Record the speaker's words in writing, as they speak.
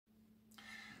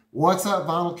What's up,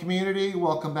 vinyl community?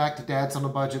 Welcome back to Dad's on a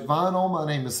Budget Vinyl. My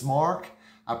name is Mark.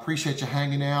 I appreciate you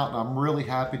hanging out, and I'm really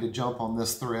happy to jump on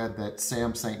this thread that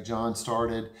Sam St. John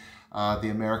started, the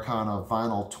Americana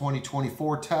Vinyl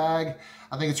 2024 tag.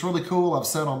 I think it's really cool. I've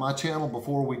said on my channel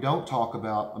before, we don't talk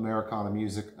about Americana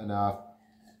music enough.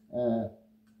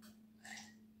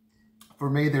 For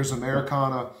me, there's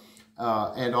Americana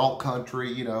and alt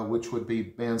country, you know, which would be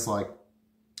bands like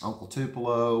Uncle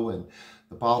Tupelo and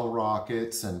the Bottle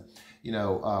Rockets, and you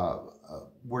know,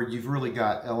 where you've really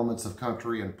got elements of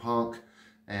country and punk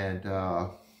and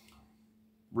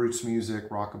roots music,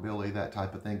 rockabilly, that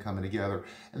type of thing coming together.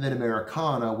 And then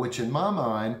Americana, which in my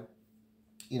mind,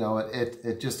 you know,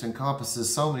 it just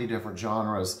encompasses so many different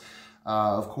genres.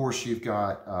 Of course, you've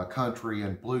got country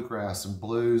and bluegrass and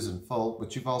blues and folk,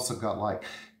 but you've also got like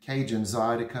Cajun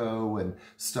Zydeco and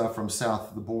stuff from south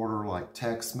of the border like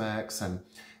Tex-Mex and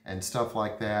stuff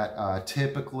like that.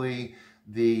 Typically,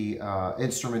 the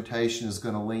instrumentation is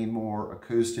going to lean more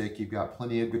acoustic. You've got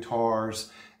plenty of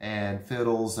guitars and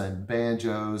fiddles and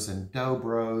banjos and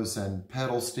dobros and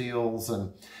pedal steels,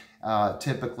 and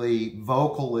typically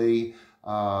vocally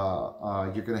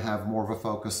you're going to have more of a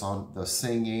focus on the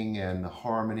singing and the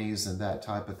harmonies and that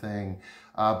type of thing.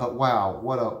 But wow,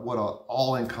 what a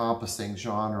all-encompassing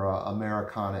genre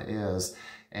Americana is.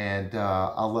 And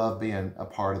I love being a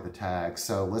part of the tag.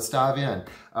 So let's dive in.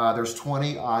 There's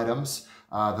 20 items.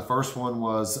 The first one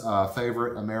was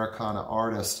favorite Americana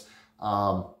artist.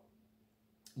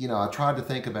 You know, I tried to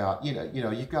think about, you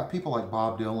know, you've got people like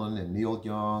Bob Dylan and Neil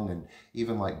Young and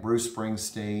even like Bruce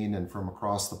Springsteen, and from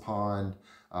across the pond,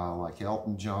 like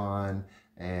Elton John,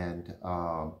 and,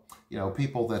 you know,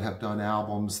 people that have done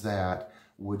albums that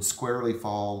would squarely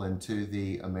fall into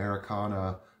the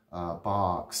Americana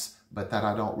box, but that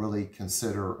I don't really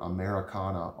consider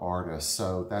Americana artists.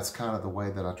 So that's kind of the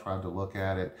way that I tried to look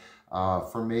at it.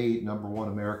 For me, number one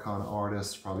Americana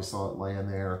artist, probably saw it laying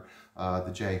there,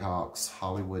 the Jayhawks,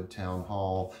 Hollywood Town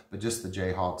Hall, but just the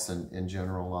Jayhawks in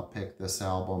general. I picked this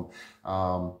album.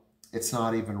 It's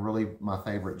not even really my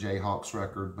favorite Jayhawks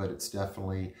record, but it's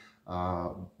definitely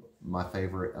my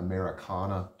favorite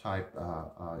Americana type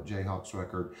Jayhawks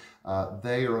record.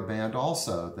 They are a band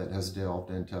also that has delved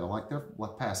into, like their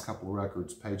past couple of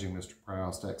records, Paging Mr.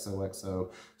 Proust,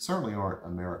 XOXO, certainly aren't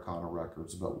Americana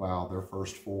records, but wow, their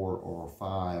first 4 or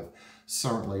 5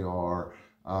 certainly are.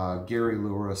 Gary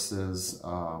Lewis's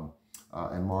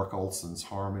and Mark Olson's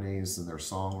harmonies and their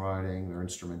songwriting, their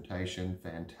instrumentation,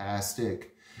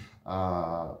 fantastic.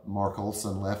 Mark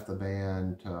Olson left the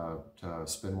band to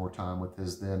spend more time with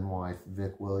his then wife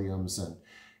Vic Williams,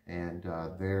 and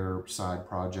their side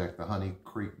project, the Honey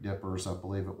Creek Dippers, I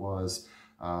believe it was.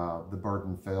 The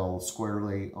burden fell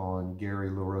squarely on Gary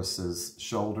Lewis's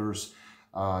shoulders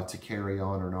to carry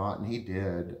on or not, and he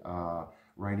did.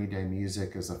 Rainy Day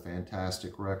Music is a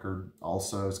fantastic record.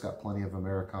 Also, it's got plenty of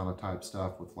Americana type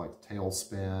stuff with like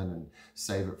Tailspin and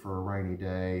Save It for a Rainy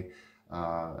Day.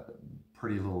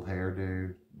 Pretty Little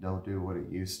Hairdo, Don't Do What It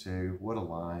Used To. What a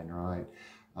line, right?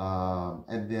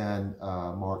 And then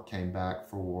Mark came back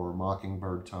for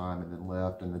Mockingbird Time and then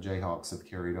left, and the Jayhawks have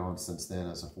carried on since then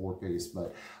as a 4-piece.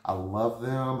 But I love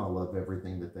them. I love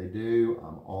everything that they do.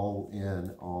 I'm all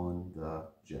in on the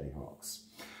Jayhawks.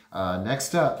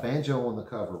 Next up, banjo on the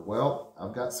cover. Well,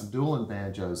 I've got some dueling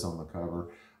banjos on the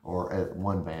cover, or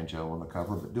one banjo on the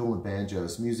cover, but dueling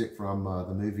banjos. Music from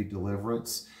the movie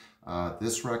Deliverance.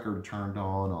 This record turned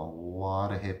on a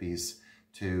lot of hippies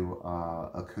to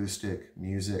acoustic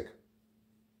music,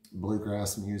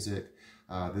 bluegrass music.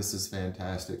 This is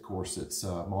fantastic. Of course, it's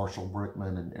Marshall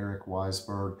Brickman and Eric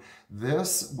Weisberg.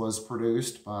 This was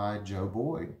produced by Joe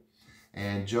Boyd.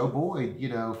 And Joe Boyd, you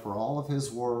know, for all of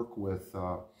his work with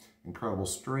Incredible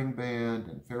String Band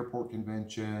and Fairport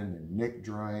Convention and Nick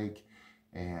Drake,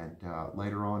 and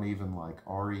later on even like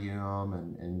REM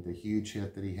and the huge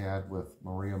hit that he had with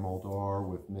Maria Muldaur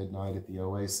with Midnight at the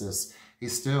Oasis,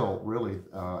 he's still really,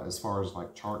 as far as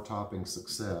like chart-topping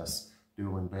success,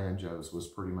 dueling banjos was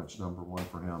pretty much #1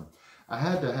 for him. I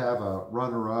had to have a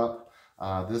runner-up.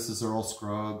 This is Earl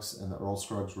Scruggs and the Earl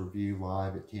Scruggs Review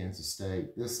live at Kansas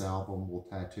State. This album will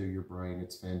tattoo your brain.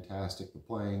 It's fantastic. The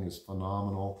playing is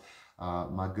phenomenal.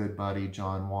 My good buddy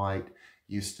John White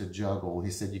used to juggle. He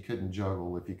said you couldn't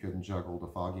juggle if you couldn't juggle the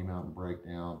Foggy Mountain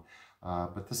Breakdown.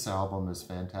 But this album is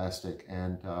fantastic,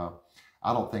 and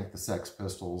I don't think the Sex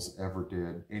Pistols ever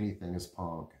did anything as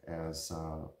punk as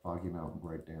Foggy Mountain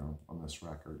Breakdown on this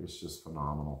record. It's just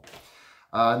phenomenal.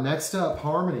 Next up,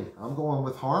 Harmony. I'm going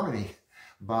with Harmony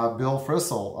by Bill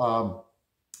Frisell.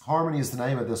 Harmony is the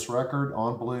name of this record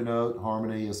on Blue Note.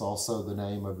 Harmony is also the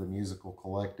name of the musical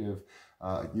collective.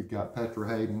 You've got Petra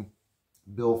Haden,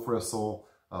 Bill Frisell,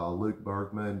 Luke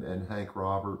Bergman, and Hank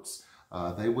Roberts.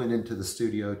 They went into the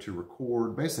studio to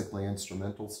record basically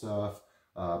instrumental stuff.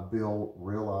 Bill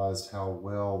realized how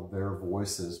well their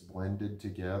voices blended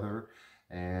together,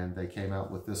 and they came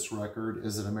out with this record.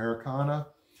 Is it Americana?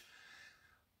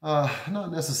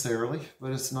 Not necessarily,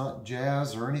 but it's not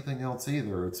jazz or anything else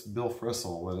either. It's Bill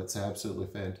Frisell, and it's absolutely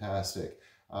fantastic.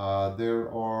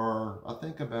 There are, I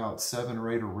think, about 7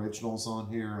 or 8 originals on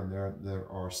here, and there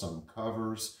are some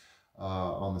covers.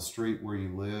 On the Street Where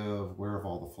You Live, Where Have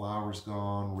All the Flowers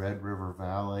Gone, Red River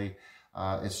Valley.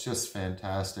 It's just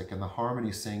fantastic, and the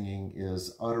harmony singing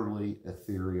is utterly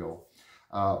ethereal.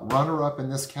 Runner-up in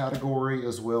this category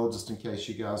as well, just in case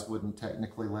you guys wouldn't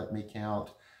technically let me count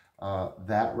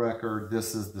that record.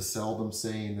 This is The Seldom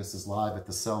Scene. This is Live at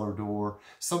the Cellar Door.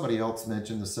 Somebody else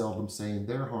mentioned The Seldom Scene.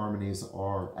 Their harmonies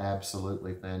are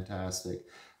absolutely fantastic.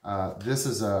 This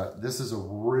is a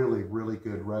really, really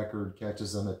good record.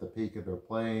 Catches them at the peak of their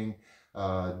playing.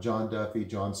 John Duffy,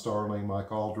 John Starling,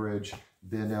 Mike Aldridge,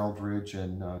 Ben Eldridge,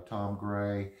 and Tom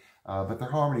Gray. But their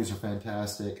harmonies are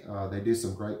fantastic. They do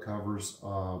some great covers.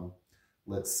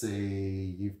 Let's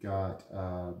see, you've got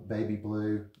Baby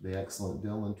Blue, the excellent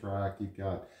Dylan track. You've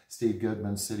got Steve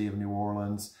Goodman's City of New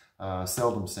Orleans.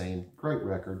 Seldom Seen, great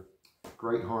record,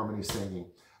 great harmony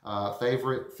singing.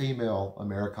 Favorite female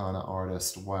Americana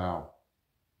artist, wow.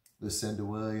 Lucinda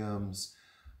Williams,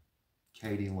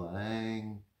 Katie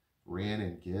Lang,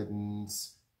 Rhiannon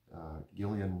Giddens,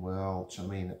 Gillian Welch. I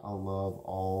mean, I love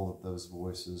all of those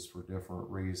voices for different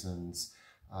reasons,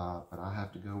 but I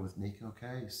have to go with Nico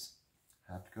Case.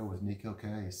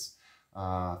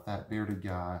 That bearded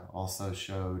guy also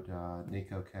showed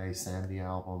Nico Case and the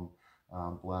album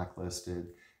Blacklisted,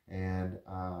 and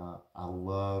I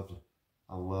loved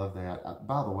that.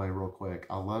 By the way, real quick,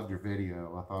 I loved your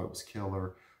video. I thought it was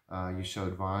killer. You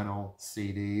showed vinyl,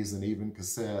 CDs, and even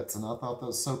cassettes, and I thought that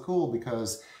was so cool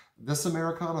because this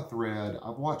Americana thread,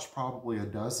 I've watched probably a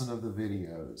dozen of the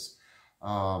videos,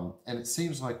 and it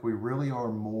seems like we really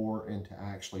are more into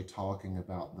actually talking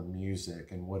about the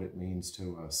music and what it means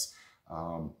to us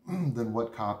than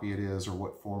what copy it is or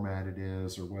what format it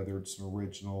is or whether it's an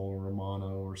original or a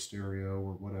mono or stereo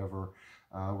or whatever.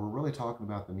 We're really talking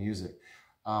about the music.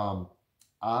 I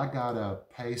got a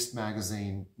Paste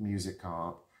magazine music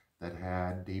comp that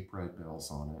had Deep Red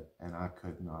Bells on it, and I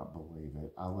could not believe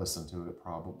it. I listened to it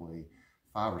probably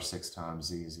 5 or 6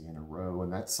 times easy in a row,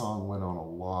 and that song went on a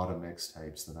lot of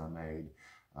mixtapes that I made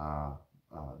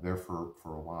there for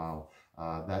a while.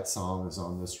 That song is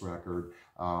on this record.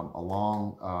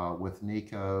 Along with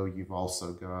Nico, you've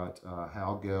also got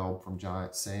Hal Gelb from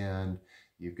Giant Sand.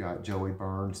 You've got Joey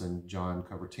Burns and John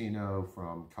Covertino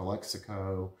from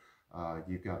Calexico.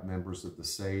 You've got members of the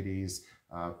Sadies.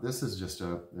 This is just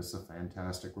a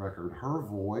fantastic record. Her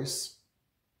voice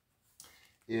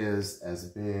is as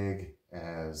big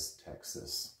as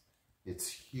Texas. It's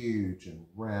huge and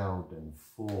round and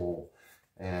full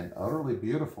and utterly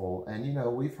beautiful. And you know,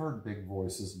 we've heard big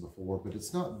voices before, but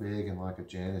it's not big in like a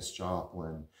Janis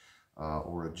Joplin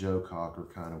or a Joe Cocker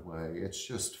kind of way. It's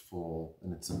just full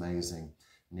and it's amazing.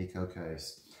 Nico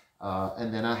Case.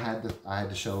 And then I had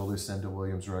to show a Lucinda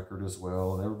Williams record as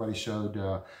well, and everybody showed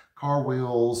Car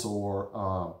Wheels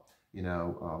or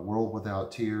World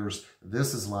Without Tears.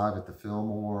 This is Live at the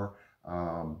Fillmore.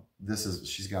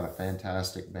 She's got a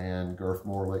fantastic band. Garth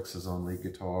Morlix is on lead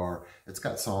guitar. It's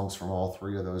got songs from all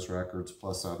 3 of those records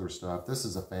plus other stuff. This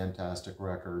is a fantastic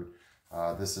record.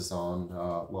 This is on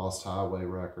Lost Highway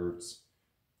Records.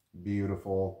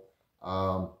 Beautiful.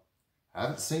 I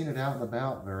haven't seen it out and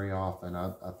about very often.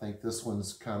 I think this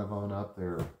one's kind of on up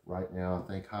there right now.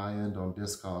 I think high end on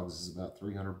Discogs is about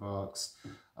 $300,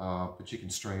 but you can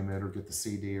stream it or get the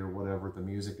CD or whatever. The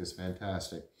music is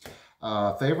fantastic.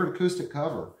 Favorite acoustic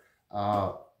cover,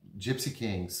 Gypsy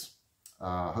Kings,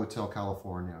 Hotel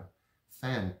California.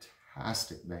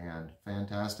 Fantastic band,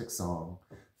 fantastic song,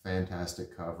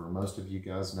 fantastic cover. Most of you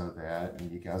guys know that,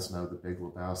 and you guys know The Big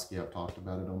Lebowski. I've talked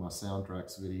about it on my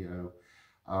soundtracks video.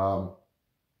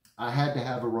 I had to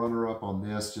have a runner-up on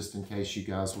this just in case you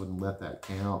guys wouldn't let that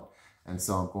count. And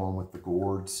so I'm going with the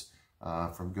Gourds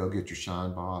from Go Get Your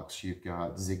Shine Box. You've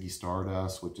got Ziggy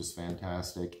Stardust, which is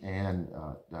fantastic, and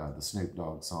the Snoop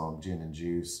Dogg song, Gin and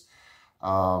Juice.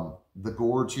 The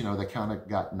Gourds, you know, they kind of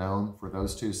got known for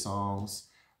those 2 songs.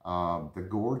 The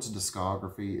Gourds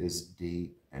discography is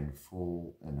deep and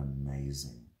full and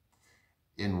amazing.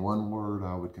 In one word,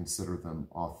 I would consider them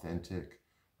authentic.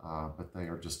 But they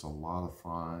are just a lot of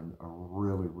fun, a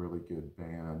really, really good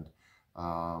band.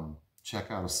 Check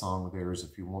out a song of theirs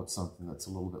if you want something that's a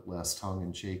little bit less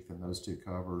tongue-in-cheek than those 2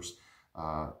 covers.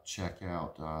 check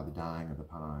out The Dying of the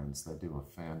Pines. They do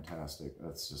a fantastic,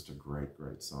 that's just a great,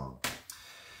 great song.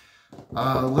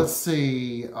 Let's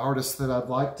see, artists that I'd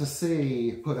like to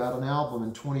see put out an album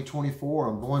in 2024.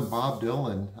 I'm going Bob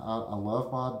Dylan. I love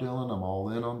Bob Dylan. I'm all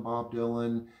in on Bob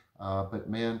Dylan. But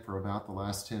man, for about the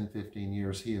last 10, 15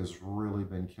 years, he has really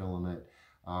been killing it.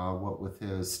 What with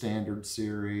his standard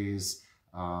series,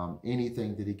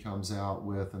 anything that he comes out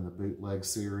with in the bootleg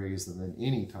series, and then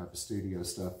any type of studio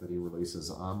stuff that he releases,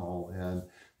 I'm all in.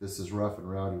 This is Rough and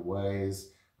Rowdy Ways.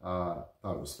 Thought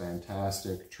it was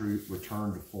fantastic. True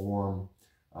return to form.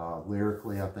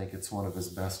 Lyrically, I think it's one of his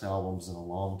best albums in a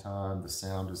long time. The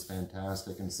sound is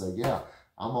fantastic. And so, yeah,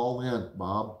 I'm all in,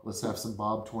 Bob. Let's have some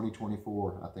Bob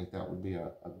 2024. I think that would be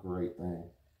a great thing.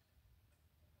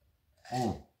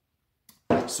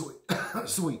 Sweet,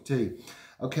 sweet tea.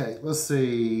 Okay, let's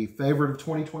see. Favorite of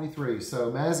 2023.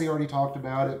 So, Mazzy already talked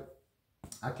about it.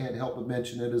 I can't help but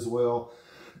mention it as well.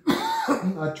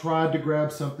 I tried to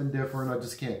grab something different. I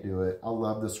just can't do it. I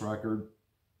love this record.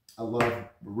 I love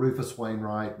Rufus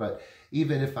Wainwright, but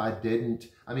even if I didn't,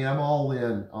 I mean, I'm all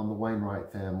in on the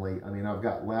Wainwright family. I mean, I've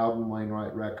got Loudon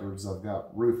Wainwright records. I've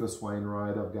got Rufus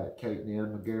Wainwright. I've got Kate and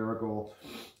Ann McGarrigle.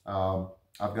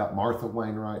 I've got Martha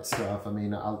Wainwright stuff. I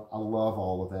mean, I love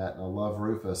all of that, and I love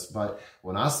Rufus. But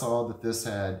when I saw that this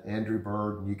had Andrew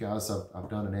Bird, and you guys, I've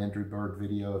done an Andrew Bird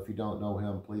video. If you don't know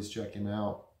him, please check him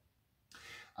out.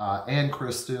 And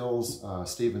Chris Stills,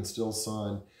 Stephen Stills'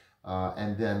 son.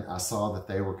 And then I saw that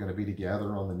they were going to be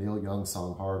together on the Neil Young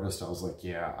song Harvest. I was like,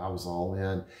 yeah, I was all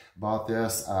in. Bought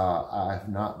this. I have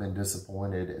not been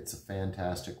disappointed. It's a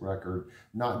fantastic record,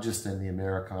 not just in the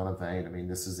Americana vein. I mean,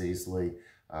 this is easily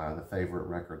the favorite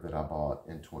record that I bought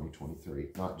in 2023,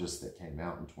 not just that came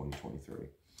out in 2023.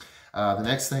 The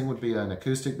next thing would be an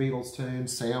acoustic Beatles tune.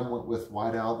 Sam went with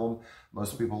White Album.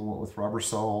 Most people went with Rubber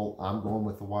Soul. I'm going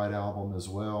with the White Album as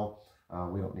well.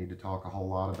 We don't need to talk a whole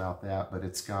lot about that, but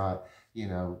it's got, you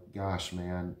know, gosh,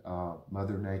 man,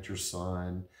 Mother Nature's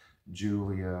Son,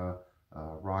 Julia,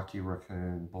 Rocky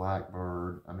Raccoon,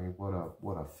 Blackbird. I mean,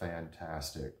 what a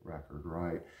fantastic record,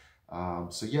 right?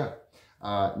 So yeah,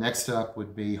 next up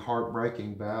would be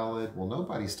Heartbreaking Ballad. Well,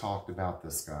 nobody's talked about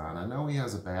this guy, and I know he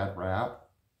has a bad rap.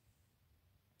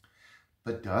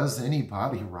 But does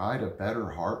anybody write a better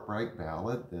heartbreak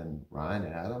ballad than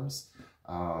Ryan Adams?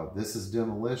 This is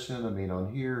Demolition. I mean,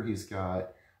 on here, he's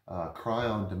got Cry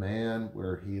on Demand,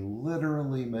 where he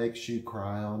literally makes you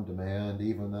cry on demand,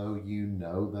 even though you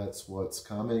know that's what's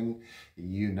coming.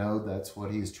 You know that's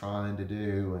what he's trying to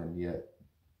do, and yet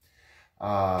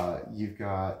you've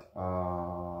got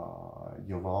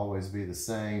You'll Always Be the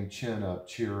Same, Chin Up,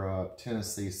 Cheer Up,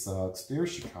 Tennessee Sucks, Dear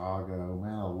Chicago.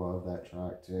 Man, I love that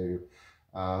track too.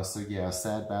 So yeah,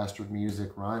 Sad Bastard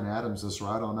Music. Ryan Adams is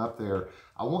right on up there.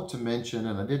 I want to mention,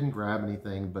 and I didn't grab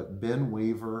anything, but Ben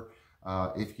Weaver.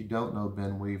 If you don't know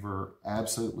Ben Weaver,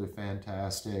 absolutely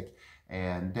fantastic.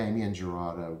 And Damien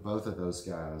Jurado, both of those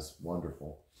guys,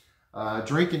 wonderful.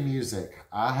 Drinking music.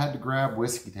 I had to grab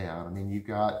Whiskey Town. I mean, you've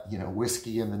got, you know,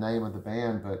 whiskey in the name of the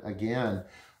band, but again,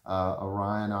 a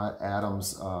Ryan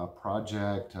Adams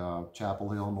project, Chapel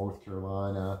Hill, North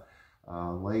Carolina,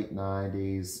 late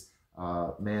 90s.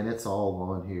 Man, it's all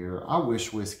on here. I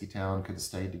wish Whiskey Town could have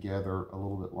stayed together a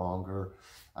little bit longer.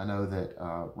 I know that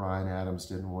Ryan Adams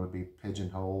didn't want to be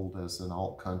pigeonholed as an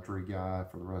alt-country guy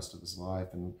for the rest of his life,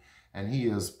 and he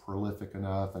is prolific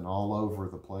enough and all over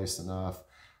the place enough.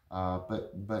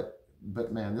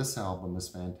 But man, this album is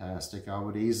fantastic. I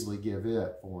would easily give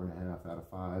it 4.5 out of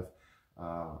 5.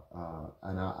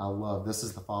 And I love, this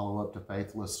is the follow-up to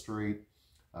Faithless Street.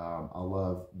 I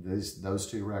love those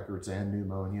two records and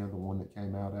Pneumonia, the one that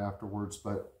came out afterwards,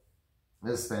 but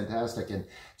it's fantastic. And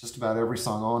just about every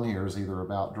song on here is either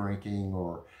about drinking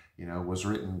or, you know, was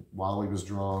written while he was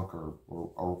drunk or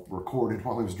recorded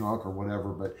while he was drunk or whatever.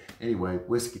 But anyway,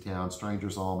 Whiskey Town,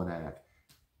 Stranger's Almanac.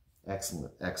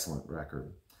 Excellent, excellent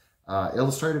record.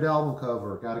 Illustrated album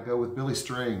cover, got to go with Billy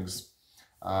Strings.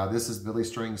 This is Billy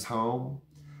Strings' Home.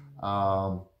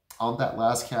 On that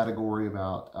last category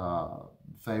about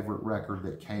favorite record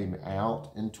that came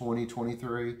out in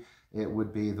 2023, it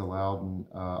would be the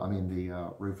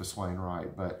Rufus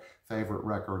Wainwright. But favorite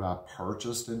record I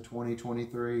purchased in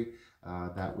 2023,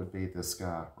 that would be this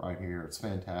guy right here. It's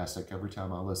fantastic. Every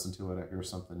time I listen to it, I hear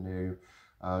something new.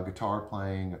 Guitar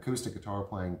playing, acoustic guitar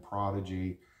playing,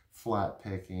 Prodigy, flat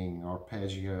picking,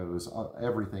 arpeggios,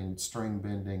 everything, string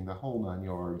bending, the whole 9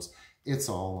 yards. It's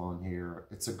all on here.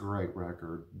 It's a great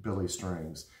record. Billy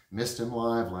Strings. Missed him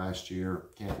live last year.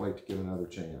 Can't wait to get another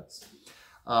chance.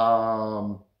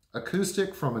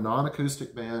 Acoustic from a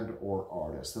non-acoustic band or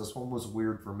artist. This one was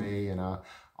weird for me, and I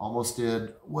almost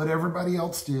did what everybody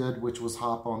else did, which was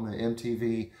hop on the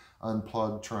MTV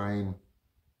Unplugged train.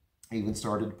 Even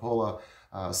started to pull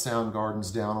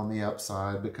Soundgarden's Down on the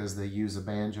Upside because they use a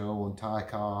banjo on Ty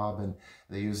Cobb and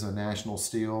they use a National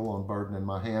Steel on Burden in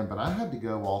My Hand. But I had to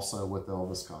go also with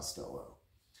Elvis Costello.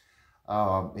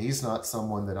 He's not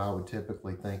someone that I would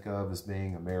typically think of as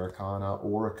being Americana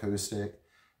or acoustic.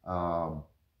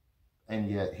 And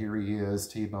yet here he is,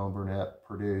 T-Bone Burnett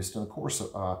produced. And of course,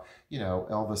 you know,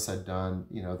 Elvis had done,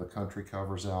 you know, the country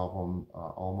covers album,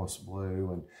 Almost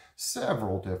Blue, and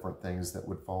several different things that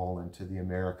would fall into the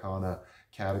Americana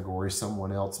category.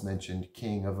 Someone else mentioned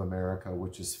King of America,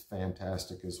 which is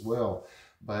fantastic as well.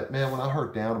 But man, when I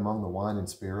heard Down Among the Wine and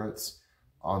Spirits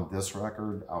on this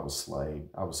record, I was slayed.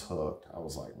 I was hooked. I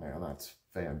was like, man, that's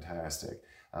fantastic.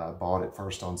 Bought it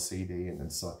first on CD and then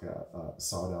sought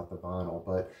out the vinyl.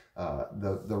 But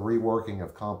the reworking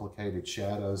of Complicated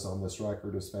Shadows on this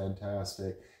record is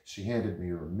fantastic. She Handed Me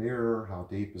Her Mirror, How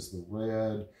Deep Is the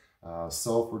Red,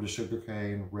 Sulphur to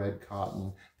Sugarcane, Red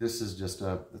Cotton. This is just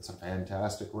it's a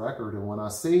fantastic record. And when I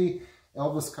see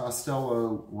Elvis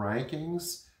Costello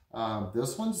rankings,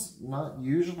 this one's not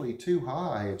usually too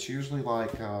high. It's usually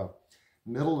like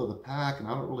middle of the pack, and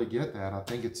I don't really get that. I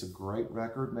think it's a great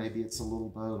record. Maybe it's a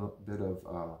little bit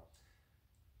of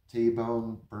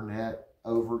T-Bone Burnett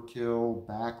overkill,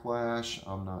 backlash.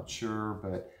 I'm not sure,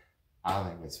 but I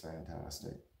think it's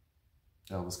fantastic.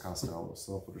 Elvis Costello,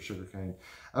 Sulphur to Sugarcane.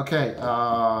 Okay,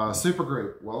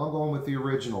 supergroup. Well, I'm going with the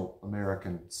original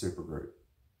American supergroup.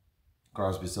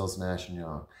 Crosby, Stills, Nash and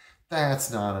Young. That's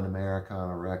not an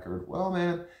Americana record. Well,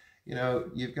 man, you know,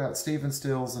 you've got Stephen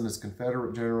Stills in his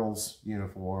Confederate general's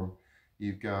uniform.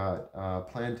 You've got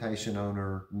plantation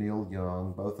owner Neil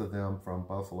Young, both of them from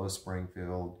Buffalo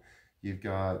Springfield. You've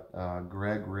got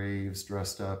Greg Reeves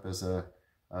dressed up as a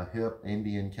hip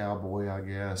Indian cowboy, I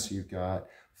guess. You've got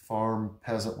farm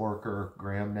peasant worker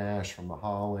Graham Nash from the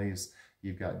Hollies.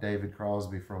 You've got David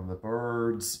Crosby from the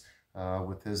Byrds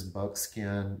with his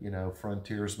buckskin, you know,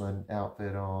 frontiersman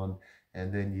outfit on.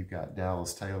 And then you've got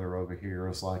Dallas Taylor over here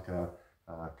as like a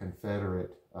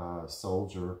Confederate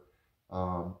soldier.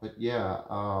 But yeah,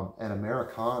 and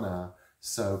Americana,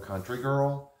 so Country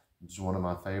Girl is one of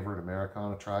my favorite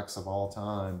Americana tracks of all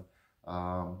time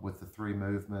with the three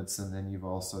movements. And then you've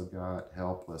also got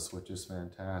Helpless, which is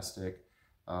fantastic.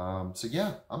 So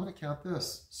yeah, I'm going to count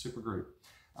this supergroup.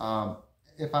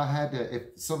 If I had to, if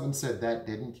someone said that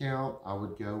didn't count, I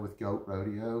would go with Goat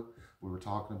Rodeo. We were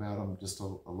talking about them just a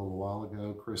little while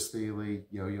ago. Chris Thile,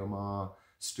 Yo-Yo Ma,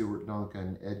 Stuart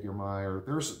Duncan, Edgar Meyer.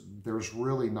 There's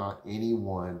really not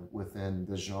anyone within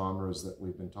the genres that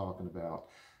we've been talking about.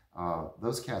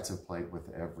 Those cats have played with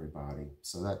everybody.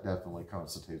 So that definitely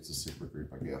constitutes a supergroup,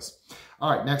 I guess.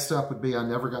 All right, next up would be I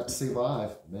Never Got to See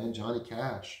Live. Man, Johnny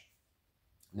Cash.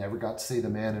 Never got to see the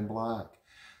Man in Black.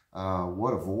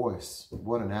 What a voice.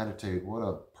 What an attitude. What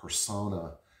a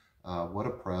persona. What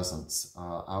a presence.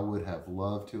 I would have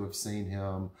loved to have seen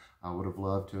him. I would have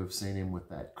loved to have seen him with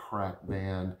that crack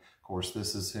band. Of course,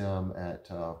 this is him at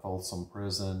Folsom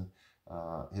Prison.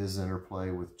 His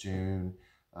interplay with June,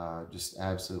 just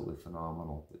absolutely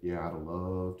phenomenal. But yeah, I'd have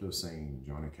loved to have seen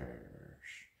Johnny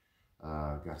Cash.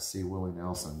 Got to see Willie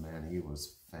Nelson, man. He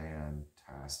was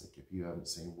fantastic. If you haven't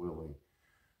seen Willie,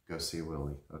 go see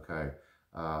Willie. Okay.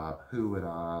 Who would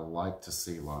I like to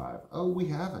see live? Oh, we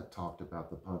haven't talked about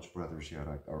the Punch Brothers yet,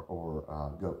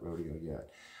 or Goat Rodeo yet.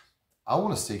 I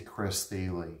want to see Chris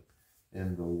Thile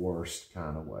in the worst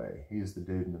kind of way. He's the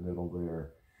dude in the middle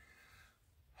there.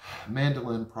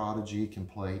 Mandolin prodigy, can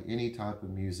play any type of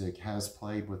music, has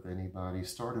played with anybody.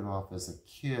 Started off as a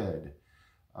kid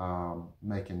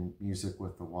making music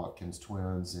with the Watkins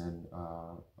Twins in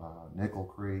Nickel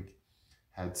Creek.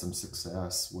 Had some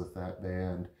success with that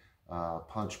band.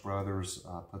 Punch Brothers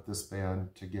put this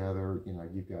band together. You know,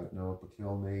 you've got Noah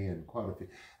Pakilny and quite a few.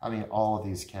 I mean, all of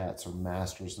these cats are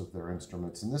masters of their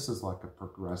instruments. And this is like a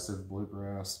progressive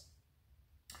bluegrass.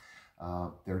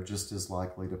 They're just as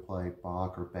likely to play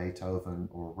Bach or Beethoven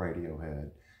or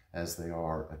Radiohead as they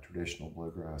are a traditional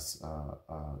bluegrass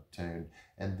tune.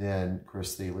 And then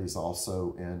Chris Thile's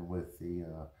also in with the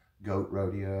Goat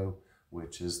Rodeo,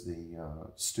 which is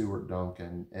the Stuart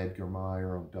Duncan, Edgar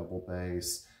Meyer on double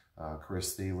bass,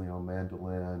 Chris Thile on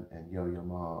mandolin, and Yo-Yo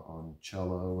Ma on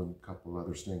cello and a couple of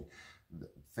other strings.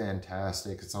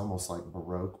 Fantastic. It's almost like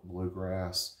Baroque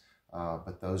bluegrass.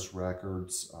 But those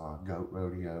records, Goat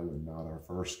Rodeo and Not Our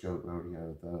First Goat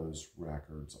Rodeo, those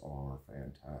records are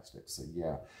fantastic. So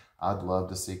yeah, I'd love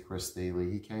to see Chris Thile.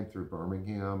 He came through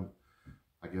Birmingham,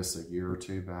 I guess a year or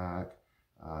two back.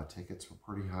 Tickets were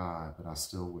pretty high, but I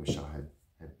still wish I had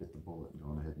bit the bullet and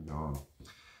gone ahead and gone.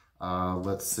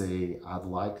 Let's see, I'd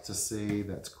Like to See,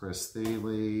 that's Chris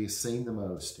Thiele. Seen the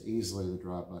Most, easily the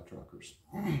Drive-By Truckers.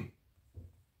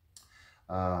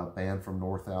 Band from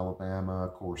North Alabama,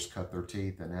 of course, cut their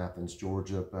teeth in Athens,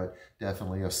 Georgia, but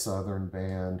definitely a Southern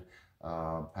band.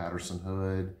 Patterson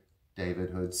Hood,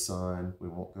 David Hood's son. We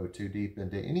won't go too deep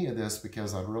into any of this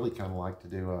because I'd really kind of like to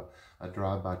do a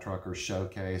Drive-By Truckers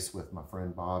showcase with my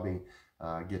friend Bobby.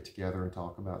 Get together and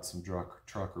talk about some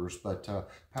truckers. But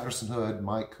Patterson Hood,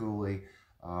 Mike Cooley,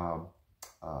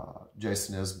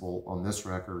 Jason Isbell on this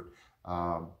record.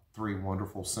 Three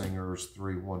wonderful singers,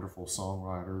 three wonderful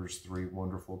songwriters, three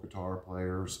wonderful guitar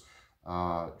players.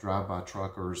 Drive-By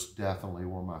Truckers definitely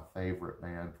were my favorite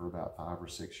band for about 5 or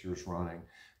 6 years running.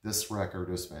 This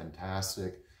record is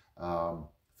fantastic.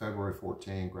 February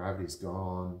 14, Gravity's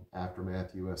Gone,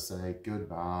 Aftermath USA,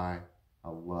 Goodbye. I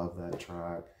love that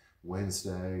track.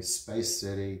 Wednesday, Space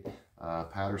City.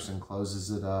 Patterson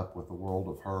closes it up with The World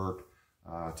of Hurt.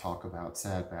 Talk about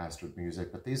sad bastard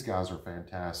music, but these guys are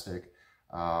fantastic.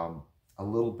 A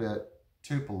little bit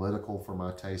too political for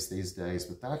my taste these days,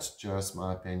 but that's just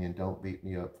my opinion. Don't beat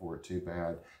me up for it too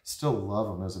bad. Still love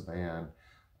them as a band.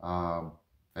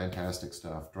 Fantastic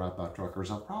stuff. Drive-By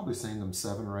Truckers. I've probably seen them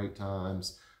 7 or 8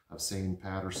 times. I've seen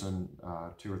Patterson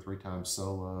 2 or 3 times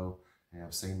solo, and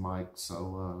I've seen Mike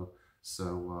solo.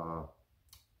 So,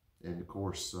 and of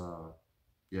course,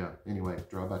 yeah, anyway,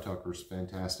 Drive-By Truckers,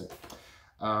 fantastic.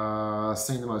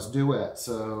 Seen the Most, duet.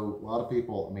 So a lot of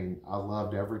people, I mean, I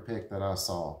loved every pick that I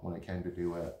saw when it came to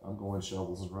duet. I'm going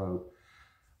Shovels and Rope.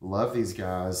 Love these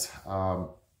guys.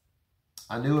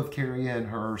 I knew of Carrie Ann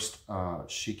Hurst.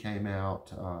 She came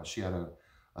out, she had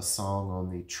a song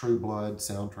on the True Blood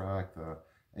soundtrack, the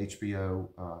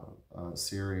HBO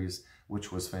series,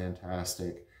 which was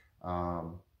fantastic.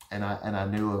 And I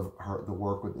knew of her, the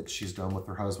work that she's done with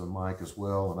her husband Mike as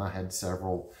well, and I had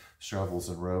several Shovels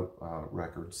and Rope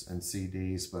records and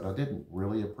CDs, but I didn't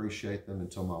really appreciate them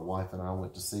until my wife and I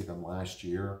went to see them last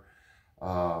year. They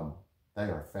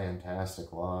are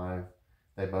fantastic live.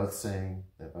 They both sing,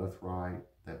 they both write,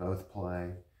 they both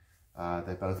play.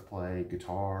 They both play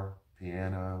guitar,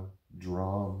 piano,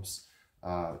 drums,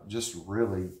 just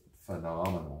really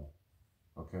phenomenal,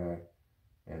 okay?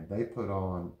 And they put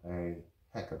on a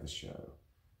heck of a show.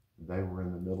 They were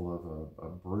in the middle of a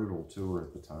brutal tour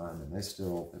at the time, and they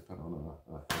put on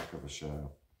a heck of a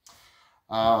show.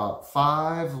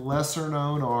 5 lesser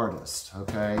known artists,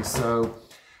 okay? So,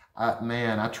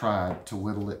 man, I tried to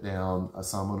whittle it down,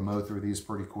 so I'm gonna mow through these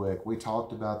pretty quick. We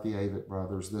talked about the Avett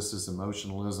Brothers. This is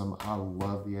emotionalism. I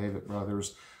love the Avett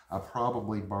Brothers. I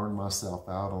probably burned myself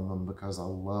out on them because I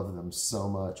love them so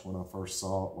much when I first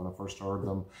heard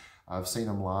them. I've seen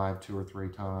them live 2 or 3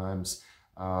 times.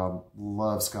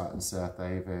 Love Scott and Seth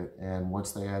Avett, and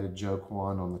once they added Joe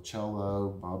Kwan on the cello,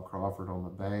 Bob Crawford on the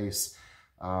bass,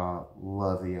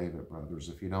 love the Avett Brothers.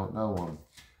 If you don't know them,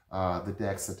 the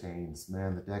Dexatines,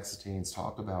 man, the Dexatines,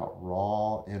 talk about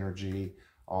raw energy,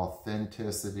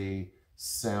 authenticity,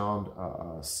 sound,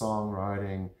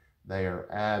 songwriting. They are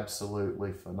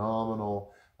absolutely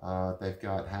phenomenal. They've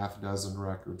got half a dozen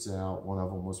records out. One of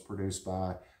them was produced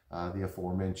by the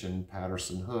aforementioned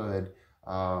Patterson Hood.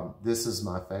 This is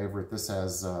my favorite. This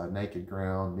has Naked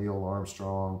Ground, Neil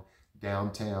Armstrong,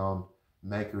 Downtown,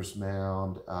 Maker's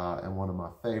Mound, and one of my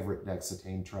favorite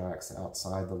Dexatine tracks,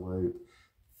 Outside the Loop.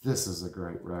 This is a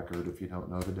great record. If you don't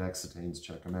know the Dexatines,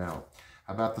 check them out.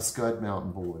 How about the Scud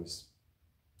Mountain Boys?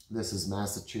 This is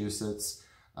Massachusetts.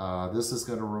 This is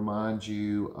going to remind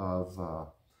you of,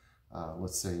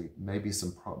 let's see, maybe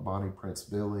some Bonnie Prince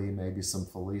Billy, maybe some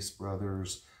Felice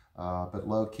Brothers, but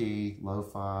low-key,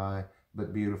 lo-fi,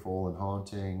 but beautiful and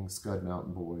haunting. Scud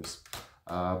Mountain Boys.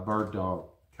 Bird Dog,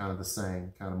 kind of the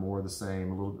same, kind of more of the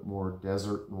same, a little bit more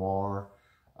desert noir,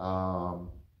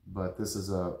 but this is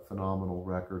a phenomenal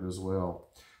record as well.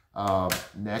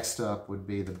 Next up would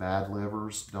be the Bad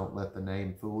Livers. Don't Let the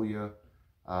Name Fool You.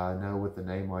 I know with a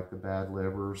name like the Bad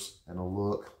Livers and a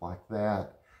look like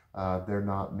that, they're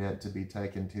not meant to be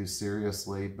taken too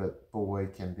seriously, but boy,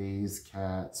 can these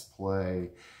cats play.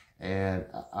 And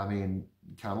I mean,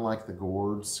 kind of like the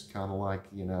Gourds, kind of like,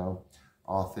 you know,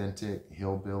 authentic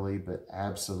hillbilly, but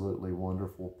absolutely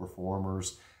wonderful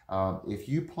performers. If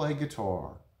you play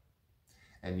guitar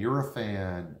and you're a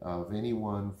fan of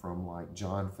anyone from like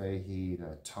John Fahey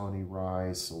to Tony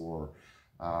Rice, or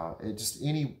just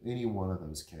any one of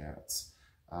those cats,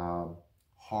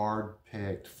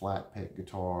 hard-picked, flat-picked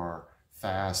guitar,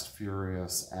 fast,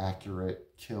 furious, accurate,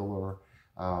 killer,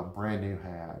 brand new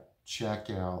hat. Check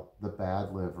out the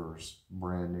Bad Livers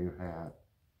brand new hat.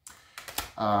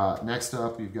 Next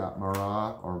up, you've got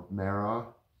Mara.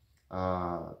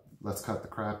 Let's Cut the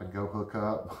Crap and Go Hook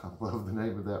Up. I love the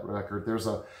name of that record. There's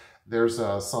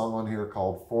a song on here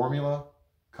called Formula,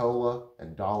 Cola,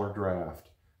 and Dollar Draft.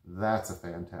 That's a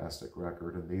fantastic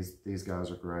record, and these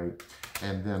guys are great.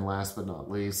 And then last but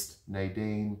not least,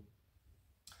 Nadine.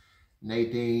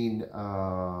 Nadine,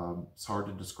 it's hard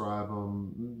to describe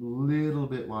them. Little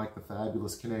bit like the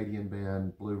fabulous Canadian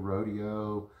band Blue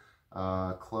Rodeo.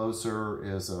 Closer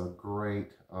is a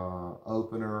great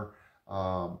opener.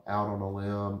 Out on a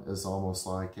Limb is almost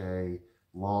like a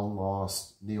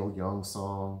long-lost Neil Young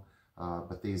song.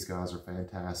 But these guys are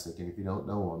fantastic. And if you don't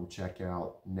know them, check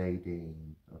out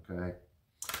Nadine, okay?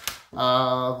 The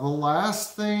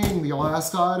last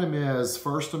item is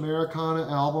first Americana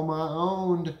album I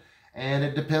owned. And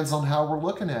it depends on how we're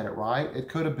looking at it, right? It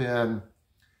could have been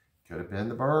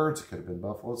the Byrds, it could have been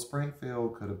Buffalo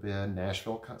Springfield, could have been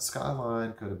Nashville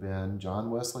Skyline, could have been John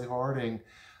Wesley Harding.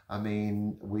 I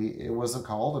mean, it wasn't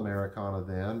called Americana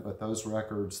then, but those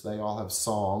records, they all have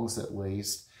songs at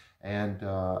least, and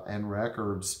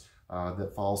records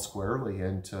that fall squarely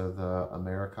into the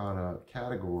Americana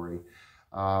category.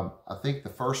 I think the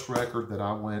first record that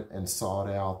I went and sought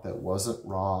out that wasn't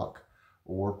rock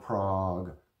or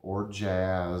prog or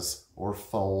jazz or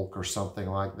folk or something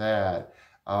like that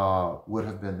would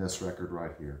have been this record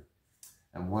right here.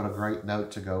 And what a great note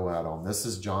to go out on. This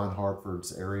is John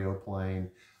Hartford's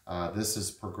Aeroplane. This is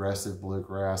progressive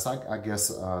bluegrass. I guess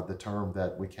the term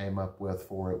that we came up with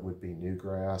for it would be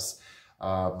newgrass.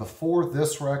 Before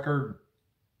this record,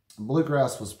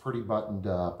 bluegrass was pretty buttoned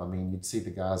up. I mean, you'd see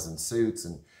the guys in suits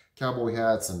and cowboy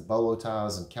hats and bolo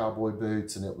ties and cowboy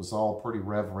boots, and it was all pretty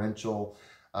reverential.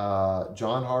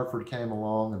 John Hartford came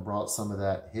along and brought some of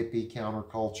that hippie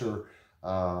counterculture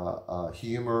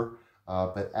humor,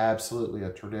 but absolutely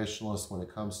a traditionalist when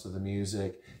it comes to the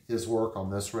music. His work on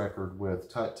this record with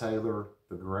Tut Taylor,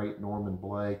 the great Norman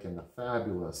Blake, and the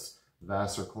fabulous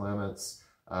Vassar Clements.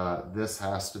 This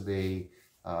has to be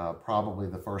probably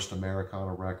the first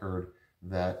Americana record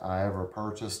that I ever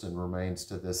purchased, and remains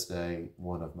to this day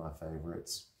one of my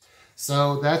favorites.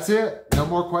 So that's it. No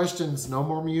more questions, no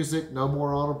more music, no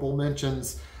more honorable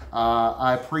mentions.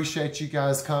 I appreciate you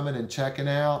guys coming and checking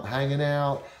out, hanging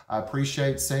out. I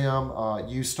appreciate, Sam,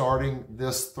 you starting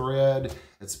this thread.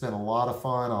 It's been a lot of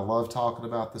fun. I love talking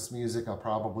about this music. I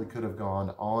probably could have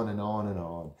gone on and on and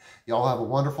on. Y'all have a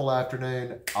wonderful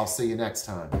afternoon. I'll see you next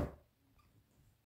time.